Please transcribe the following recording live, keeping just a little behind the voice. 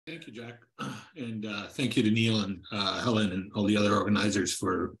Thank you, Jack. And thank you to Neil and Helen and all the other organizers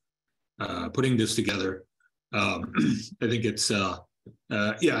for putting this together. I think it's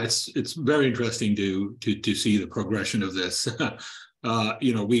it's very interesting to see the progression of this.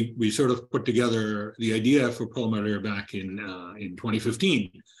 We sort of put together the idea for Perlmutter back in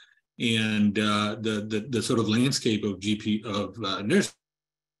 2015, and the sort of landscape of NERSC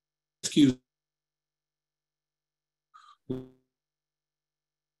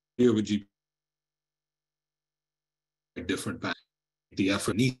here with GP different back the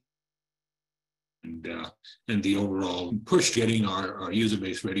effort and the overall push getting our user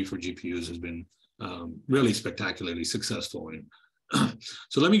base ready for GPUs has been really spectacularly successful. And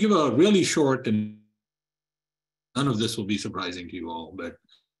so let me give a really short, and none of this will be surprising to you all, but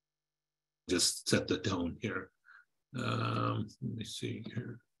just set the tone here. Let me see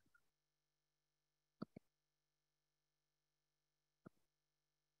here.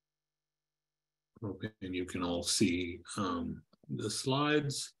 Okay, and you can all see the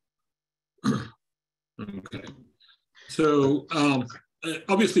slides. Okay, so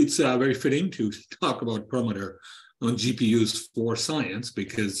obviously it's very fitting to talk about Perlmutter on GPUs for science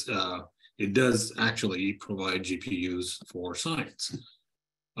because it does actually provide GPUs for science.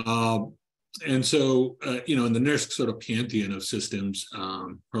 And so, in the NERSC sort of pantheon of systems,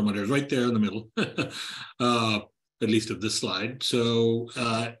 Perlmutter is right there in the middle, at least of this slide. So,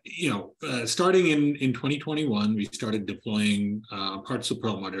 starting in 2021, we started deploying parts of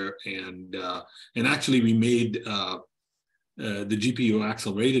Perlmutter, and actually we made the GPU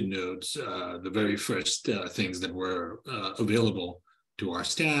accelerated nodes the very first things that were available to our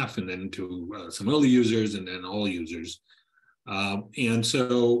staff, and then to some early users, and then all users. And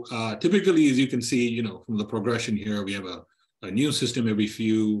so typically, as you can see, from the progression here, we have a new system every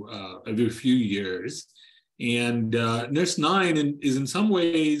few years. And NERSC 9 is in some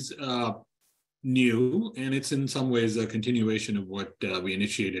ways new, and it's in some ways a continuation of what we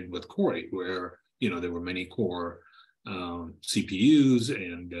initiated with Cori, where there were many core CPUs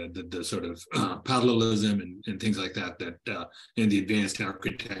and the sort of parallelism and things like that and the advanced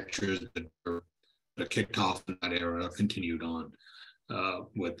architectures that were kicked off in that era continued on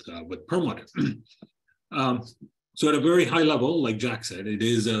with Perlmutter. So at a very high level, like Jack said, it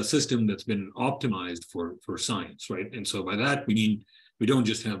is a system that's been optimized for science, right? And so by that, we don't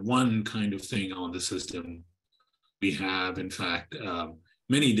just have one kind of thing on the system. We have, in fact,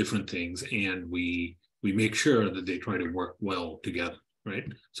 many different things, and we make sure that they try to work well together, right?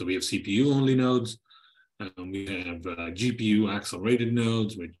 So we have CPU-only nodes. We have GPU accelerated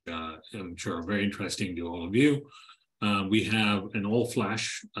nodes, which I'm sure are very interesting to all of you. We have an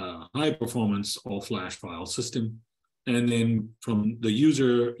all-flash, high-performance all-flash file system. And then from the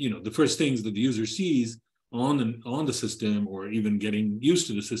user, the first things that the user sees on the system, or even getting used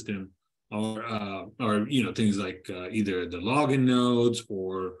to the system, are things like either the login nodes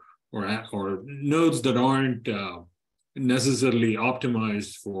or nodes that aren't necessarily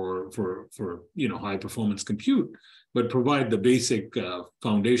optimized for high performance compute, but provide the basic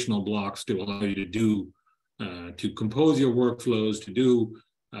foundational blocks to allow you to do to compose your workflows, to do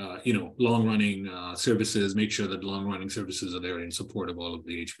long-running services, make sure that long-running services are there in support of all of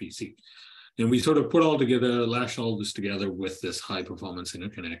the HPC. And we sort of put all together, lash all this together with this high-performance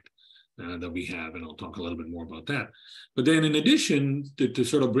interconnect that we have, and I'll talk a little bit more about that. But then in addition, to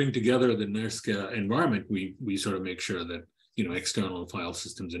sort of bring together the NERSC environment, we sort of make sure that external file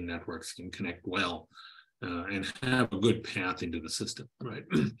systems and networks can connect well and have a good path into the system, right?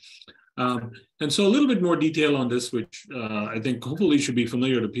 And so a little bit more detail on this, which I think hopefully should be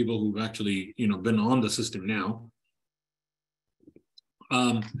familiar to people who've actually been on the system now.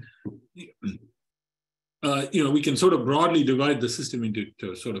 We can sort of broadly divide the system into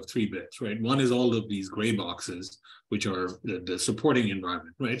sort of three bits, right? One is all of these gray boxes, which are the supporting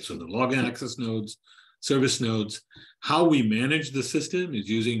environment, right? So the log access nodes, service nodes. How we manage the system is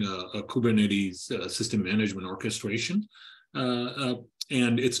using a Kubernetes system management orchestration.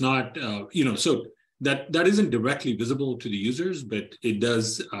 And it's not, so that isn't directly visible to the users, but it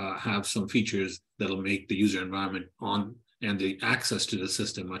does have some features that'll make the user environment and the access to the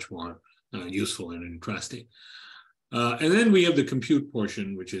system much more useful and interesting. And then we have the compute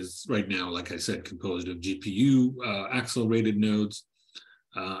portion, which is right now, like I said, composed of GPU accelerated nodes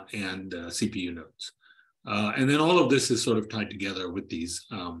and CPU nodes. And then all of this is sort of tied together with these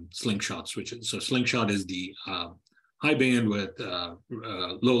slingshot switches. So slingshot is the high bandwidth,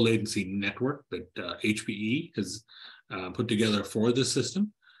 low latency network that HPE has put together for the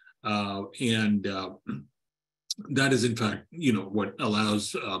system. And that is, in fact, what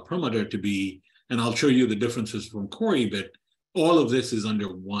allows Perlmutter to be, and I'll show you the differences from Cori, but all of this is under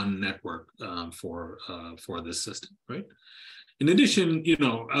one network for this system, right? In addition,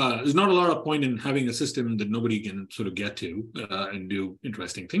 there's not a lot of point in having a system that nobody can sort of get to and do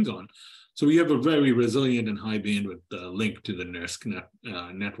interesting things on. So we have a very resilient and high bandwidth link to the NERSC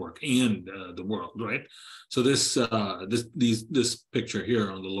network and the world, right? So this picture here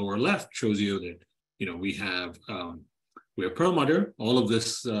on the lower left shows you that we have Perlmutter, all of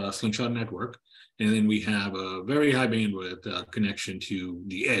this slingshot network, and then we have a very high bandwidth connection to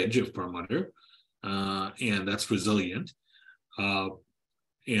the edge of Perlmutter, and that's resilient.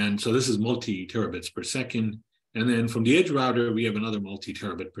 And so this is multi-terabits per second. And then from the edge router, we have another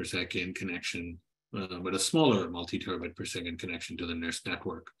multi-terabit per second connection, but a smaller multi-terabit per second connection to the NERSC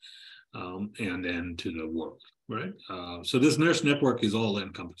network, and then to the world, right? So this NERSC network is all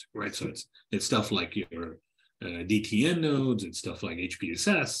encompassing, right? So it's stuff like your DTN nodes, it's stuff like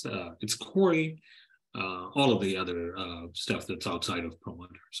HPSS, it's Corey, all of the other stuff that's outside of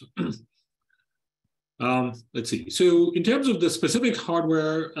Perlmutter. So let's see. So in terms of the specific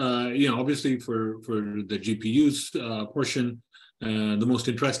hardware, obviously for the GPUs portion, the most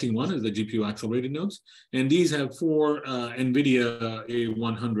interesting one is the GPU accelerated nodes. And these have 4 NVIDIA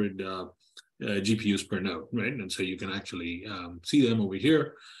A100 GPUs per node, right? And so you can actually see them over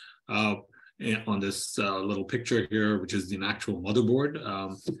here on this little picture here, which is an actual motherboard.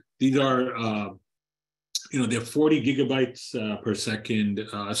 These are they're 40 gigabytes per second,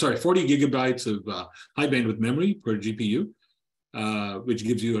 40 gigabytes of high bandwidth memory per GPU, which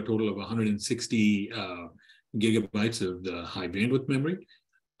gives you a total of 160 gigabytes of the high bandwidth memory.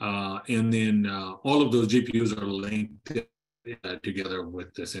 And then all of those GPUs are linked together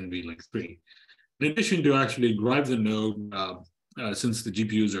with this NVLink 3. In addition to actually drive the node, since the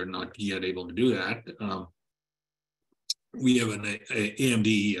GPUs are not yet able to do that, we have an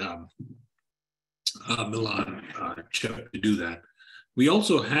AMD Milan chip to do that. We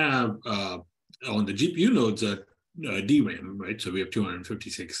also have on the GPU nodes DRAM, right? So we have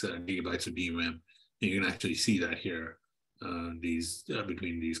 256 gigabytes of DRAM. You can actually see that here,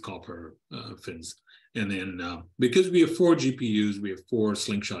 between these copper fins. And then because we have 4 GPUs, we have 4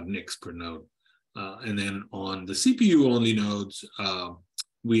 slingshot NICs per node. And then on the CPU only nodes,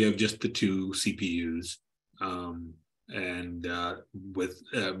 we have just the 2 CPUs.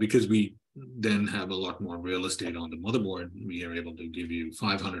 Because we then have a lot more real estate on the motherboard, we are able to give you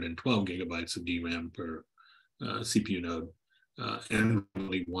 512 gigabytes of DRAM per CPU node, and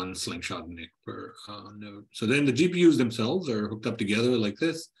only 1 slingshot NIC per node. So then the GPUs themselves are hooked up together like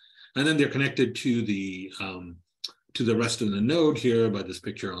this, and then they're connected to the rest of the node here by this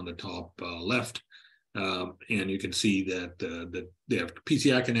picture on the top left. And you can see that they have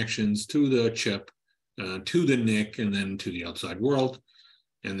PCI connections to the chip, to the NIC, and then to the outside world.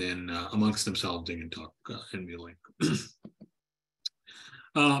 And then amongst themselves, they can talk NVLink.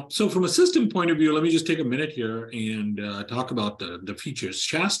 So from a system point of view, let me just take a minute here and talk about the features.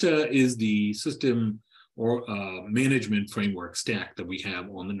 Shasta is the system or management framework stack that we have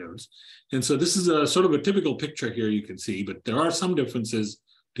on the nodes. And so this is a sort of a typical picture here you can see, but there are some differences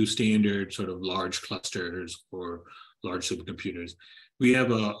to standard sort of large clusters or large supercomputers. We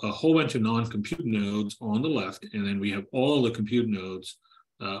have a whole bunch of non-compute nodes on the left, and then we have all the compute nodes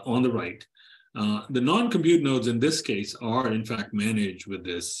on the right. The non-compute nodes in this case are in fact managed with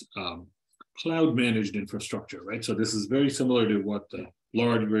this cloud managed infrastructure, right? So this is very similar to what the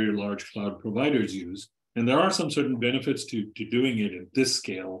very large cloud providers use. And there are some certain benefits to doing it at this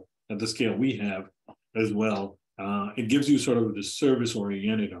scale, at the scale we have as well. It gives you sort of the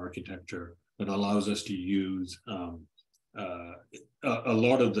service-oriented architecture that allows us to use a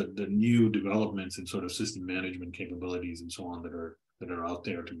lot of the new developments in sort of system management capabilities and so on that are out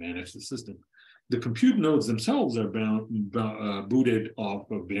there to manage the system. The compute nodes themselves are booted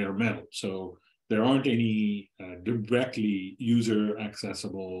off of bare metal. So there aren't any directly user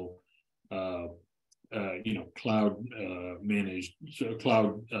accessible, cloud managed,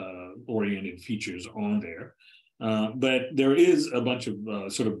 cloud oriented features on there. But there is a bunch of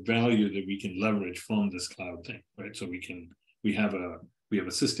sort of value that we can leverage from this cloud thing, right? So we have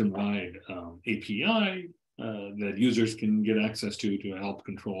a system-wide API that users can get access to help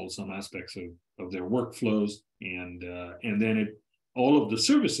control some aspects of their workflows, and then all of the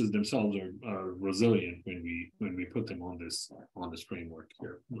services themselves are resilient when we put them on this framework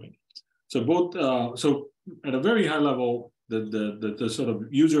here, right? So so at a very high level, the sort of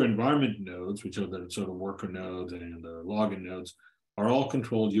user environment nodes, which are the sort of worker nodes and the login nodes, are all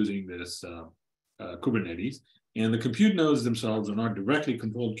controlled using this Kubernetes. And the compute nodes themselves are not directly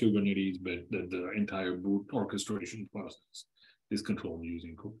controlled Kubernetes, but the entire boot orchestration process is controlled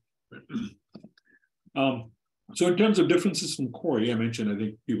using Kubernetes. So in terms of differences from Cori, I mentioned, I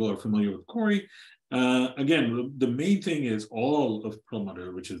think people are familiar with Cori. Again, the main thing is all of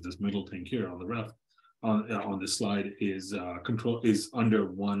Perlmutter, which is this middle thing here on the left, on this slide, is under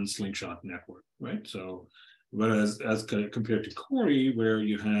one slingshot network, right? So, whereas as compared to Cori, where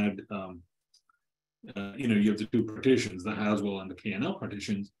you had, you have the two partitions, the Haswell and the KNL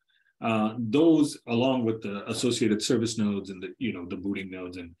partitions. Those, along with the associated service nodes and the booting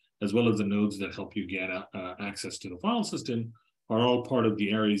nodes, and as well as the nodes that help you get access to the file system, are all part of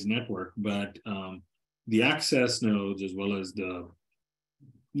the Aries network. But the access nodes, as well as the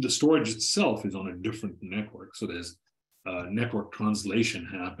storage itself, is on a different network. So there's network translation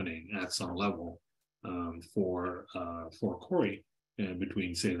happening at some level for Cori,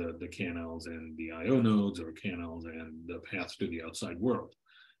 between, say, the KNLs and the IO nodes, or KNLs and the paths to the outside world.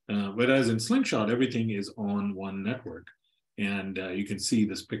 Whereas in Slingshot, everything is on one network. And you can see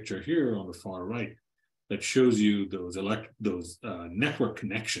this picture here on the far right that shows you those network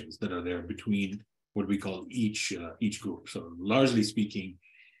connections that are there between what we call each group. So largely speaking,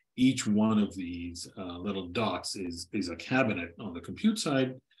 each one of these little dots is a cabinet on the compute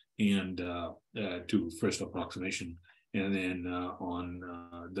side, and to first approximation. And then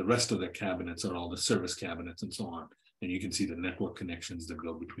on the rest of the cabinets are all the service cabinets and so on. And you can see the network connections that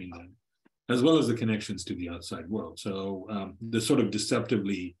go between them, as well as the connections to the outside world. So the sort of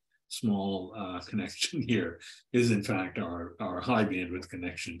deceptively small connection here is, in fact, our high bandwidth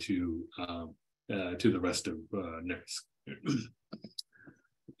connection to the rest of NERSC.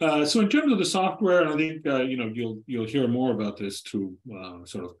 So in terms of the software, I think you'll hear more about this through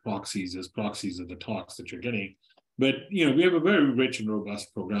sort of proxies of the talks that you're getting. But we have a very rich and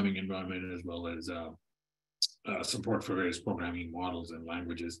robust programming environment, as well as support for various programming models and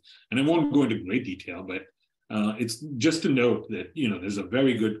languages. And I won't go into great detail, but it's just to note that there's a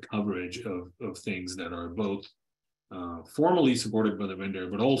very good coverage of things that are both formally supported by the vendor,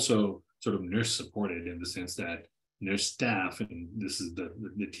 but also sort of NERSC supported, in the sense that NERSC staff, and this is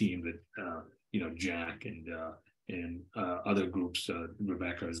the team that Jack and other groups,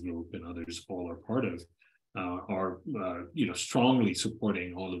 Rebecca's group and others, all are part of, are strongly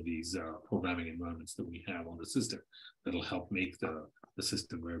supporting all of these programming environments that we have on the system that'll help make the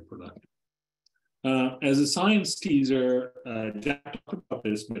system very productive. As a science teaser, Jack talked about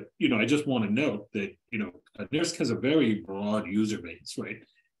this, but I just want to note that NERSC has a very broad user base, right?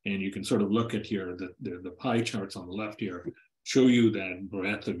 And you can sort of look at here, the pie charts on the left here show you that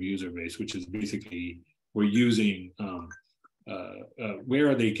breadth of user base, which is basically we're using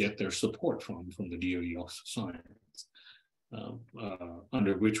where they get their support from the DOE Office of Science,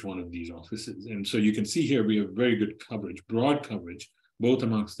 under which one of these offices. And so you can see here we have very good coverage, broad coverage, both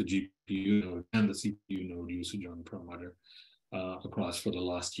amongst the GPU node and the CPU node usage on Perlmutter across for the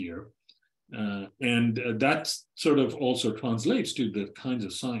last year. And that sort of also translates to the kinds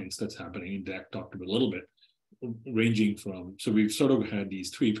of science that's happening. And Dak talked about a little bit, ranging from, so we've sort of had these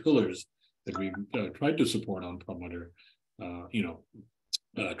three pillars that we've tried to support on Perlmutter,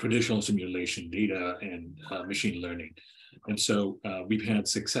 traditional simulation, data, and machine learning. And so we've had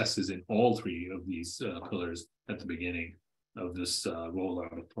successes in all three of these pillars at the beginning of this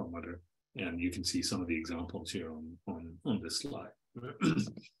rollout of Perlmutter. And you can see some of the examples here on this slide.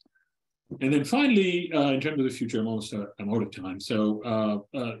 And then finally, in terms of the future, I'm out of time. So,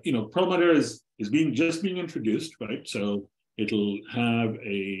 Perlmutter is just being introduced, right? So it'll have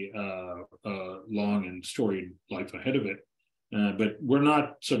a long and storied life ahead of it. But we're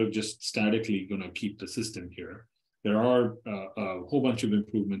not sort of just statically going to keep the system here. There are a whole bunch of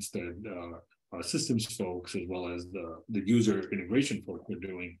improvements that our systems folks, as well as the user integration folks, are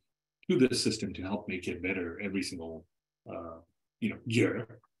doing to the system to help make it better every single year.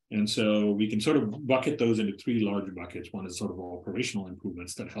 And so we can sort of bucket those into three large buckets. One is sort of operational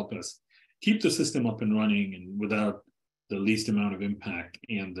improvements that help us keep the system up and running and without the least amount of impact,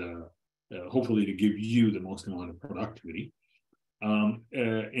 and hopefully to give you the most amount of productivity.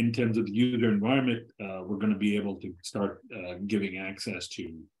 In terms of the user environment, we're going to be able to start giving access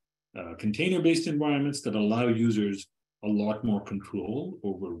to container-based environments that allow users a lot more control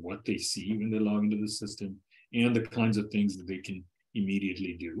over what they see when they log into the system, and the kinds of things that they can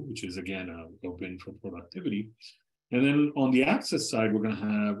immediately do, which is, again, a win for productivity. And then on the access side, we're going to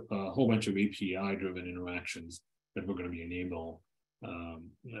have a whole bunch of API-driven interactions that we're going to be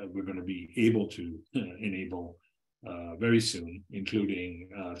able to enable very soon, including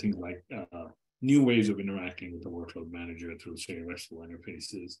things like new ways of interacting with the workload manager through, say, RESTful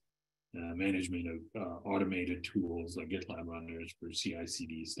interfaces, management of automated tools like GitLab runners for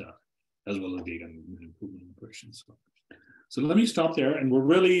CI/CD stuff, as well as data movement improvement operations. So let me stop there, and we're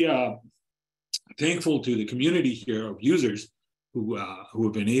really thankful to the community here of users who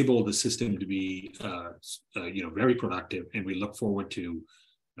have enabled the system to be very productive, and we look forward to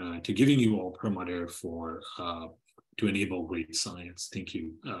giving you all Perlmutter for to enable great science. Thank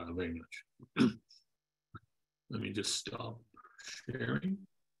you very much. Let me just stop sharing.